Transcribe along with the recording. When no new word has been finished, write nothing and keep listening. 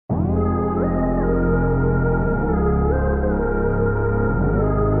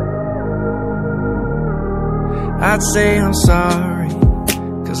I'd say I'm sorry,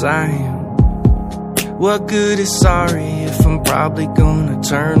 'cause I am. What good is sorry if I'm probably gonna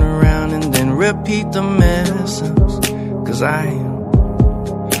turn around and then repeat the mess ups? 'Cause I am.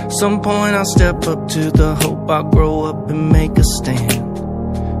 Some point I'll step up to the hope I'll grow up and make a stand.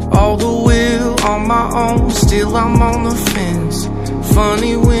 All the will on my own, still I'm on the fence.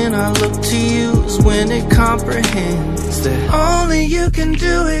 Funny when I look to you is when it comprehends that only you can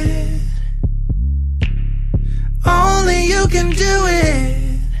do it. Only you can do it.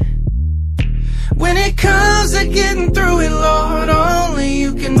 When it comes to getting through it, Lord, only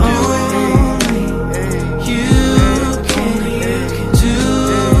you can do it. You can do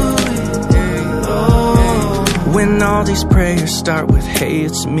it. Oh. When all these prayers start with, hey,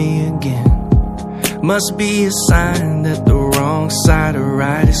 it's me again, must be a sign that the wrong side of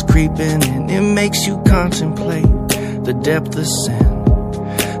right is creeping in. It makes you contemplate the depth of sin.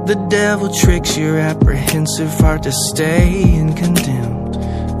 The devil tricks your apprehensive heart to stay and condemned.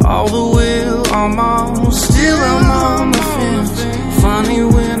 All the will on my own, still I'm on the fence. Funny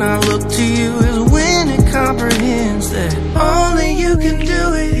when I look to you is when it comprehends that only you can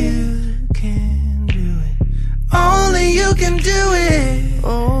do it. You can do it. Only you can do it.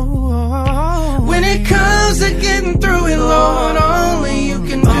 Oh, when it comes to getting through it, Lord, only you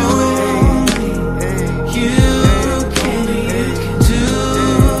can do it. You can do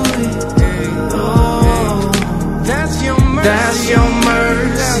it. Oh, that's your mercy. That's your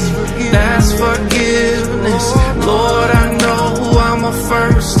mercy. That's forgiveness. Lord, I know I'm a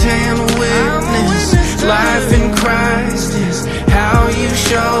first-hand witness. Life in Christ is how you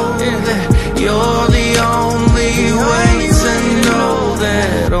show that you're the only way to know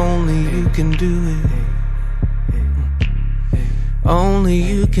that only you can do it. Only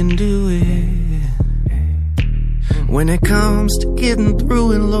you can do it. When it comes to getting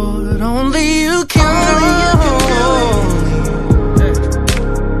through it, Lord, only you can.